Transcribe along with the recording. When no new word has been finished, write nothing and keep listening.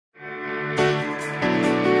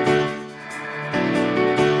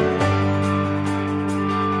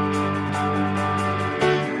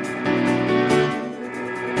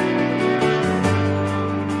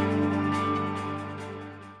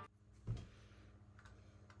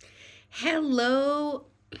Hello,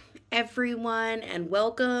 everyone, and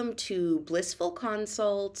welcome to Blissful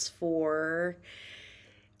Consults for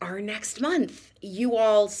our next month. You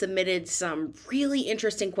all submitted some really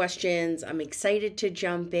interesting questions. I'm excited to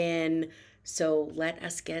jump in. So let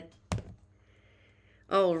us get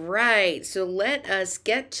all right. So let us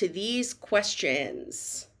get to these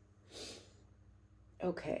questions.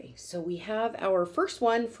 Okay, so we have our first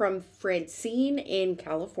one from Francine in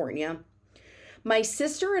California. My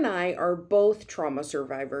sister and I are both trauma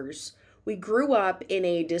survivors. We grew up in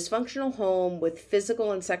a dysfunctional home with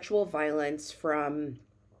physical and sexual violence from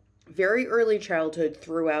very early childhood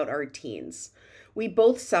throughout our teens. We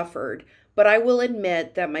both suffered, but I will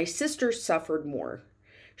admit that my sister suffered more.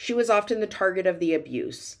 She was often the target of the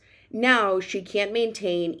abuse. Now she can't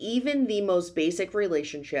maintain even the most basic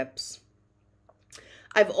relationships.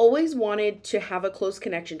 I've always wanted to have a close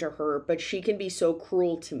connection to her, but she can be so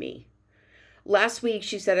cruel to me. Last week,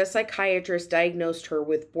 she said a psychiatrist diagnosed her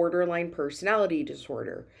with borderline personality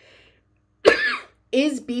disorder.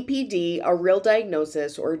 Is BPD a real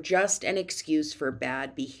diagnosis or just an excuse for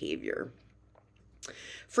bad behavior?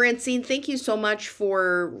 Francine, thank you so much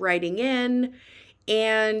for writing in.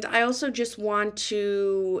 And I also just want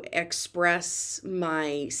to express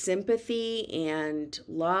my sympathy and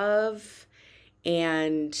love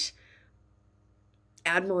and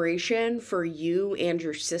admiration for you and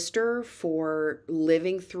your sister for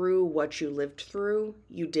living through what you lived through.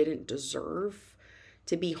 You didn't deserve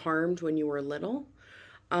to be harmed when you were little.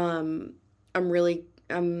 Um, I'm really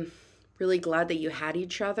glad that you had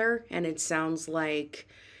each other, and it sounds like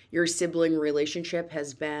your sibling relationship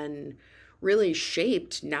has been really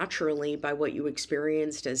shaped naturally by what you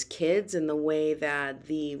experienced as kids and the way that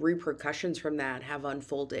the repercussions from that have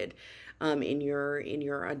unfolded in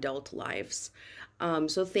your adult lives.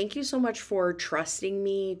 So thank you so much for trusting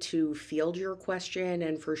me to field your question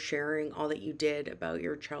and for sharing all that you did about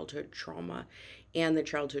your childhood trauma and the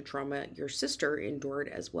childhood trauma your sister endured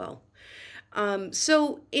as well.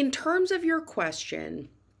 So in terms of your question,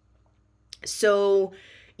 so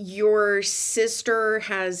your sister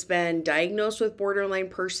has been diagnosed with borderline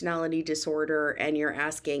personality disorder, and you're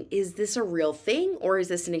asking, is this a real thing or is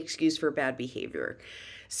this an excuse for bad behavior?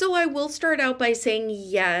 So I will start out by saying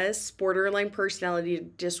yes, borderline personality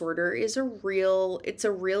disorder is a real, it's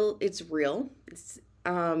real.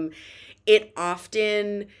 It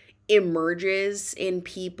often emerges in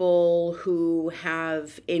people who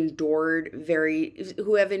have endured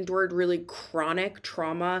really chronic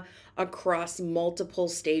trauma across multiple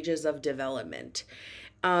stages of development,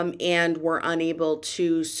 and were unable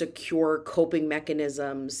to secure coping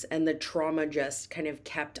mechanisms, and the trauma just kind of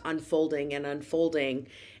kept unfolding and unfolding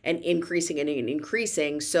and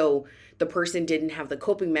increasing. So the person didn't have the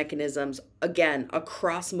coping mechanisms, again,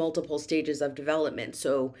 across multiple stages of development.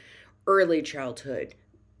 So early childhood,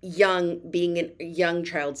 being a young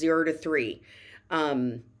child, 0 to 3,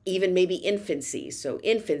 even maybe infancy. So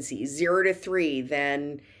infancy, 0 to 3,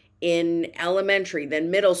 then in elementary,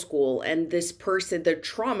 then middle school. And this person, the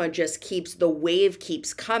trauma the wave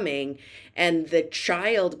keeps coming, and the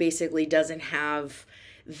child basically doesn't have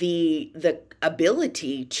the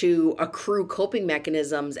ability to accrue coping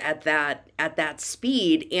mechanisms at that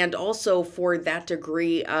speed, and also for that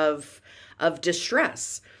degree of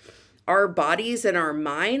distress. Our bodies and our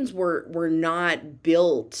minds were not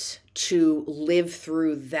built to live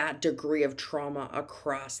through that degree of trauma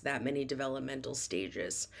across that many developmental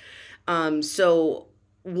stages. So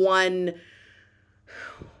one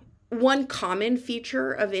one common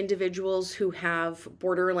feature of individuals who have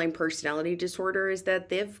borderline personality disorder is that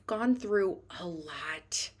they've gone through a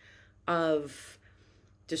lot of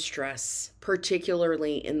distress,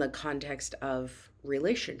 particularly in the context of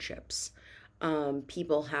relationships.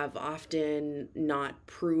 People have often not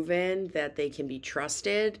proven that they can be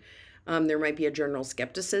trusted. There might be a general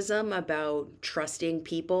skepticism about trusting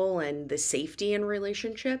people and the safety in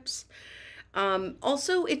relationships.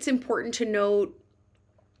 Also, it's important to note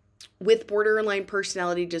with borderline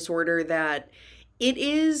personality disorder that it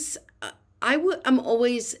is I'm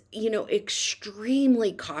always,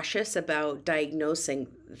 extremely cautious about diagnosing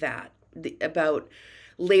that, about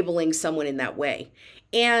labeling someone in that way.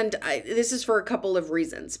 And this is for a couple of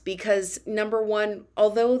reasons. Because number one,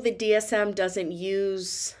 although the DSM-5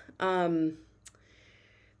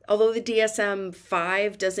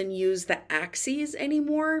 doesn't use the axes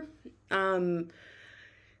anymore,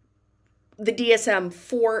 the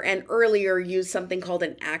DSM-4 and earlier used something called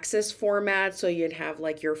an axis format. So you'd have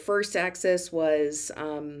like your first axis was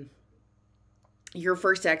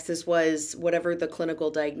whatever the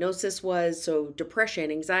clinical diagnosis was. So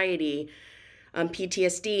depression, anxiety,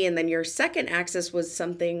 PTSD. And then your second axis was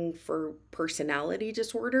something for personality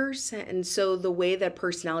disorders. And so the way that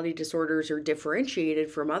personality disorders are differentiated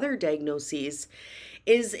from other diagnoses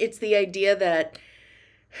is it's the idea that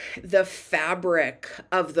the fabric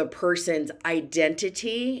of the person's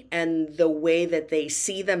identity and the way that they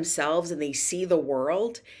see themselves and they see the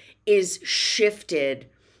world is shifted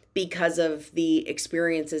because of the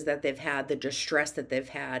experiences that they've had, the distress that they've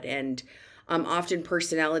had. And often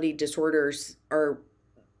personality disorders are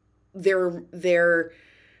they're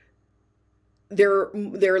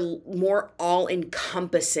more all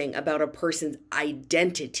encompassing about a person's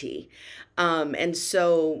identity. And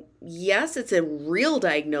so, yes, it's a real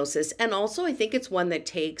diagnosis. And also, I think it's one that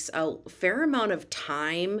takes a fair amount of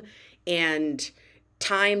time and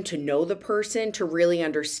time to know the person, to really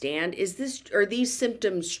understand, are these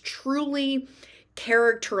symptoms truly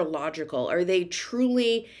characterological? Are they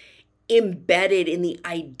truly embedded in the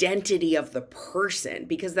identity of the person?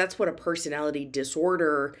 Because that's what a personality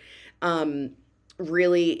disorder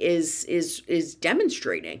really is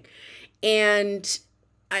demonstrating. And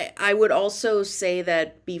I would also say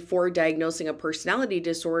that before diagnosing a personality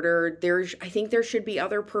disorder, I think there should be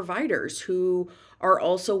other providers who are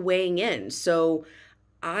also weighing in. So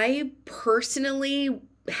I personally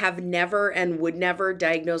have never and would never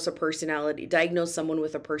diagnose someone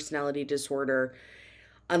with a personality disorder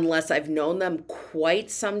unless I've known them quite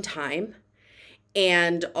some time,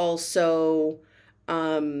 and also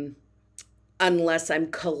unless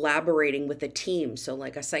I'm collaborating with a team. So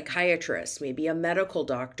like a psychiatrist, maybe a medical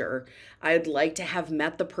doctor. I'd like to have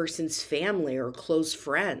met the person's family or close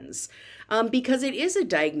friends, because it is a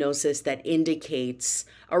diagnosis that indicates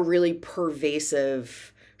a really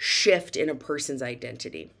pervasive shift in a person's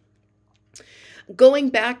identity. Going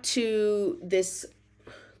back to this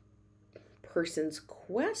person's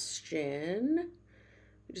question,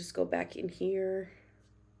 just go back in here.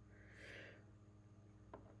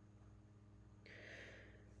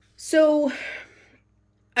 So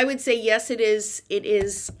I would say, yes, it is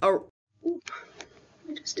I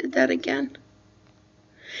just did that again.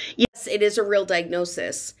 Yes, it is a real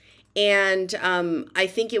diagnosis. And I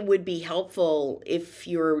think it would be helpful if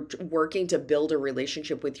you're working to build a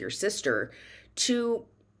relationship with your sister to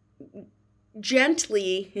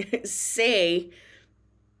gently say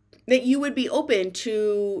that you would be open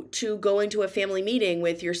to going to a family meeting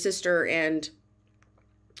with your sister and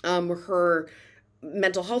her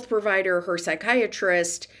mental health provider, her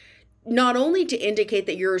psychiatrist, not only to indicate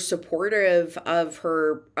that you're supportive of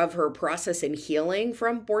her process in healing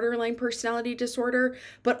from borderline personality disorder,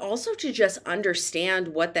 but also to just understand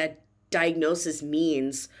what that diagnosis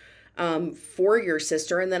means for your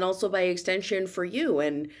sister, and then also by extension for you.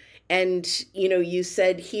 And you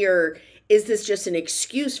said here, is this just an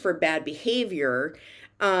excuse for bad behavior?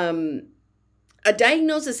 A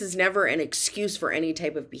diagnosis is never an excuse for any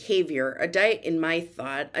type of behavior. In my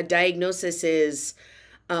thought, a diagnosis is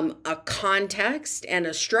a context and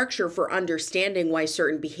a structure for understanding why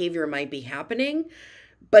certain behavior might be happening.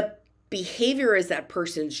 But behavior is that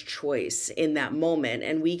person's choice in that moment.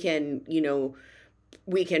 And we can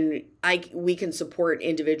support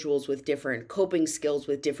individuals with different coping skills,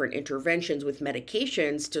 with different interventions, with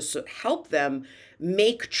medications to help them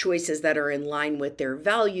make choices that are in line with their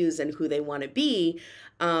values and who they want to be.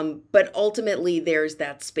 But ultimately, there's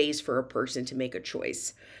that space for a person to make a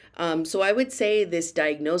choice. So I would say this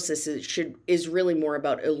diagnosis is really more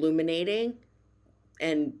about illuminating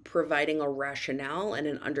and providing a rationale and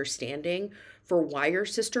an understanding for why your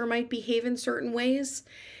sister might behave in certain ways.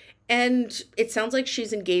 And it sounds like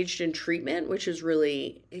she's engaged in treatment, which is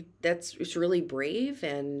it's really brave,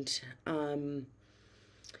 and it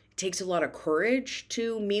takes a lot of courage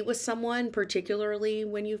to meet with someone, particularly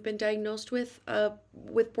when you've been diagnosed with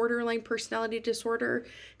borderline personality disorder,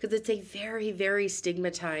 because it's a very, very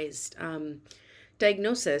stigmatized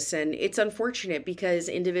diagnosis. And it's unfortunate because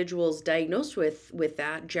individuals diagnosed with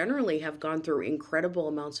that generally have gone through incredible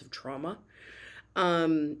amounts of trauma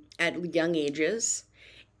at young ages,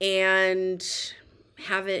 and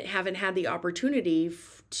haven't had the opportunity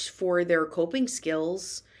for their coping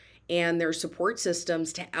skills and their support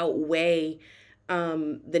systems to outweigh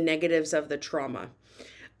the negatives of the trauma.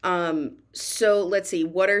 So let's see,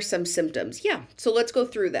 what are some symptoms? Yeah, so let's go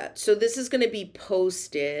through that. So this is going to be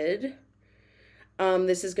posted.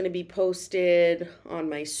 This is going to be posted on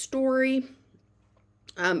my story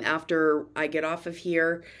after I get off of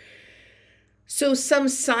here. So some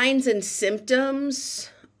signs and symptoms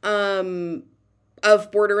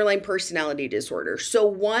of borderline personality disorder. So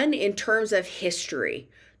one, in terms of history,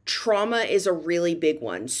 Trauma is a really big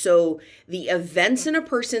one. So the events in a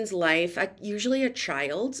person's life, usually a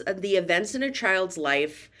child's, the events in a child's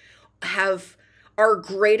life have are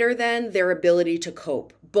greater than their ability to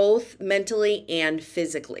cope, both mentally and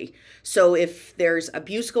physically. So if there's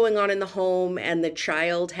abuse going on in the home and the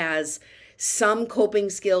child has some coping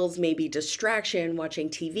skills, maybe distraction, watching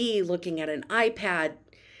TV, looking at an iPad,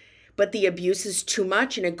 but the abuse is too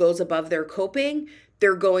much and it goes above their coping,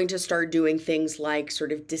 they're going to start doing things like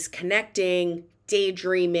sort of disconnecting,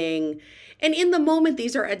 daydreaming. And in the moment,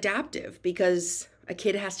 these are adaptive because a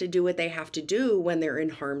kid has to do what they have to do when they're in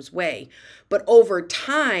harm's way. But over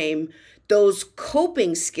time, those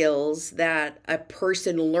coping skills that a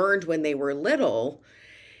person learned when they were little,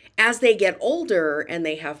 as they get older and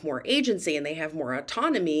they have more agency and they have more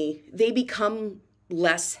autonomy, they become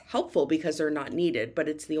less helpful because they're not needed, but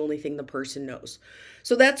it's the only thing the person knows.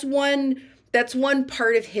 So that's one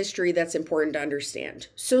part of history that's important to understand.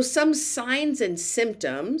 So some signs and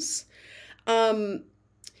symptoms,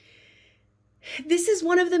 this is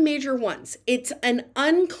one of the major ones. It's an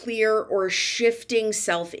unclear or shifting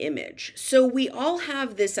self-image. So we all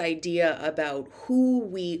have this idea about who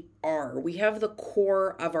we are. We have the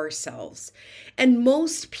core of ourselves. And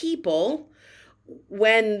most people,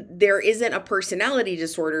 when there isn't a personality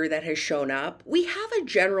disorder that has shown up, we have a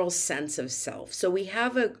general sense of self. So we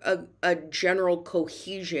have a general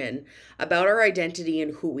cohesion about our identity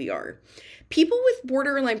and who we are. People with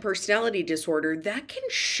borderline personality disorder, that can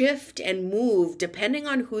shift and move depending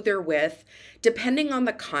on who they're with, depending on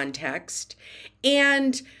the context.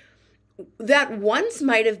 And that once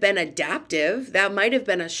might have been adaptive, that might have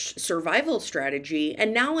been a survival strategy.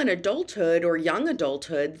 And now in adulthood or young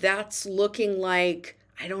adulthood, that's looking like,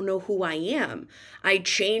 I don't know who I am. I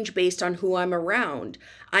change based on who I'm around.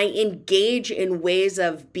 I engage in ways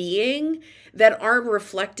of being that aren't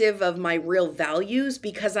reflective of my real values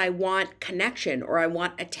because I want connection or I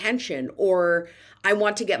want attention or I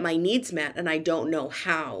want to get my needs met and I don't know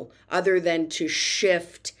how other than to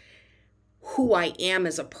shift who I am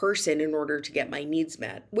as a person in order to get my needs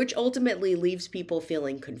met, which ultimately leaves people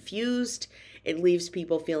feeling confused. It leaves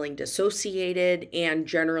people feeling dissociated and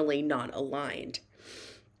generally not aligned.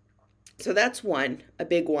 So that's one, a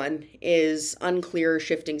big one, is unclear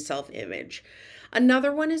shifting self-image.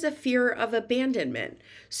 Another one is a fear of abandonment.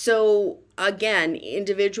 So again,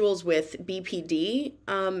 individuals with BPD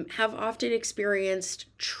have often experienced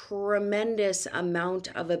tremendous amount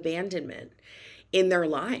of abandonment in their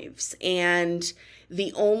lives. And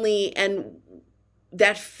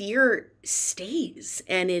that fear stays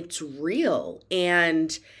and it's real.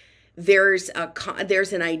 And there's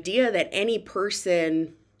an idea that any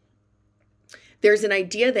person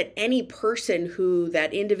who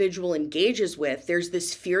that individual engages with, there's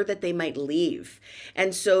this fear that they might leave.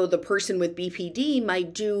 And so the person with BPD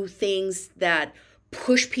might do things that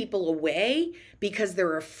push people away because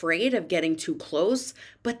they're afraid of getting too close,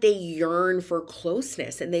 but they yearn for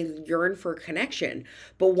closeness and they yearn for connection.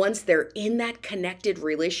 But once they're in that connected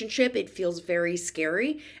relationship, it feels very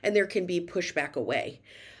scary and there can be pushback away.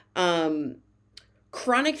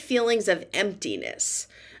 Chronic feelings of emptiness.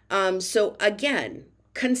 So again,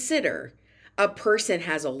 consider a person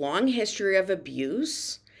has a long history of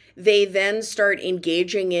abuse. They then start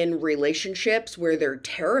engaging in relationships where they're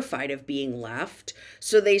terrified of being left.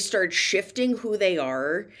 So they start shifting who they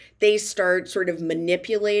are. They start sort of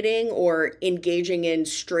manipulating or engaging in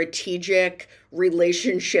strategic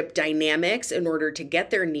relationship dynamics in order to get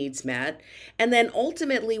their needs met. And then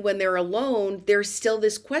ultimately, when they're alone, there's still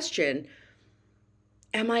this question,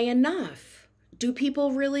 am I enough? Do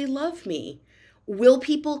people really love me? Will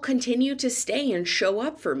people continue to stay and show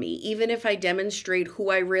up for me, even if I demonstrate who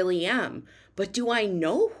I really am? But do I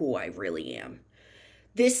know who I really am?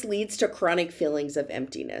 This leads to chronic feelings of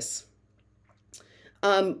emptiness.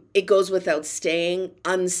 It goes without saying,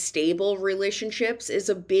 unstable relationships is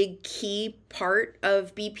a big key part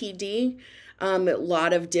of BPD. A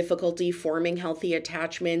lot of difficulty forming healthy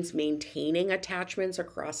attachments, maintaining attachments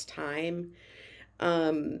across time.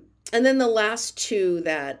 And then the last two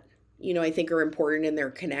that I think are important and they're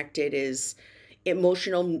connected is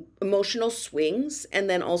emotional swings and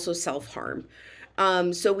then also self-harm.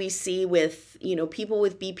 So we see with, people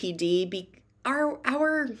with BPD,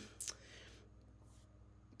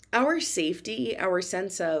 our safety, our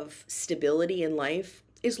sense of stability in life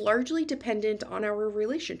is largely dependent on our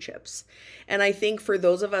relationships. And I think for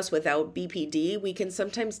those of us without BPD, we can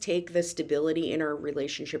sometimes take the stability in our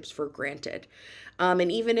relationships for granted.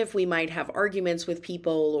 And even if we might have arguments with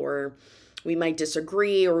people or we might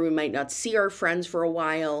disagree or we might not see our friends for a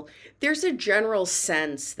while, there's a general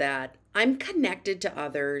sense that I'm connected to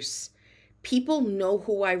others. people know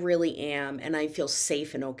who I really am and I feel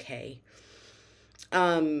safe and okay.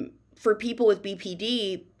 For people with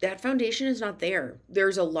BPD, that foundation is not there.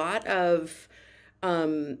 There's a lot of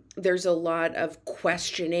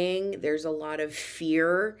questioning, there's a lot of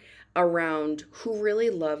fear around who really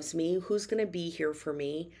loves me, who's going to be here for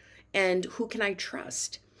me, and who can I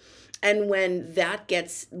trust. And when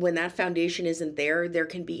that foundation isn't there, there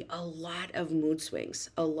can be a lot of mood swings,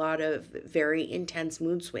 a lot of very intense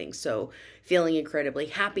mood swings. So feeling incredibly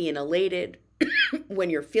happy and elated when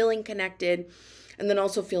you're feeling connected, and then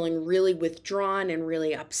also feeling really withdrawn and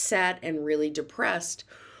really upset and really depressed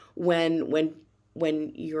when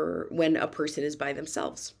a person is by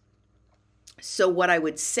themselves. So what I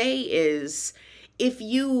would say is, if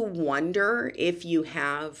you wonder if you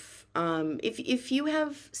have if you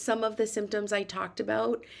have some of the symptoms I talked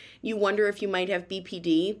about, you wonder if you might have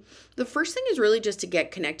BPD, the first thing is really just to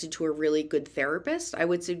get connected to a really good therapist. I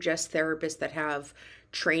would suggest therapists that have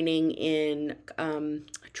training in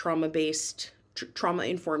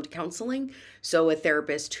trauma-informed counseling. So a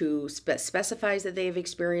therapist who specifies that they have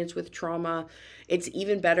experience with trauma. It's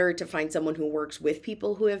even better to find someone who works with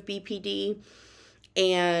people who have BPD,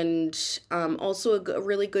 and also a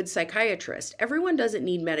really good psychiatrist. Everyone doesn't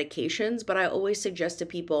need medications, but I always suggest to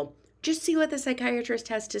people, just see what the psychiatrist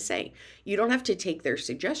has to say. You don't have to take their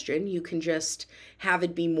suggestion. You can just have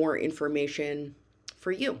it be more information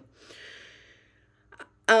for you.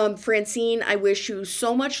 Francine, I wish you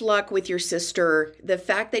so much luck with your sister. The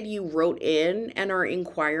fact that you wrote in and are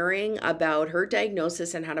inquiring about her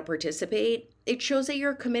diagnosis and how to participate, it shows that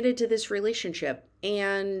you're committed to this relationship.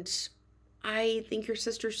 And I think your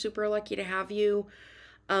sister's super lucky to have you.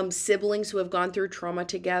 Siblings who have gone through trauma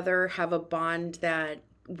together have a bond that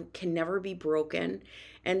can never be broken.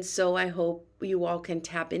 And so I hope you all can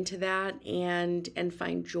tap into that and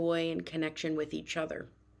find joy and connection with each other.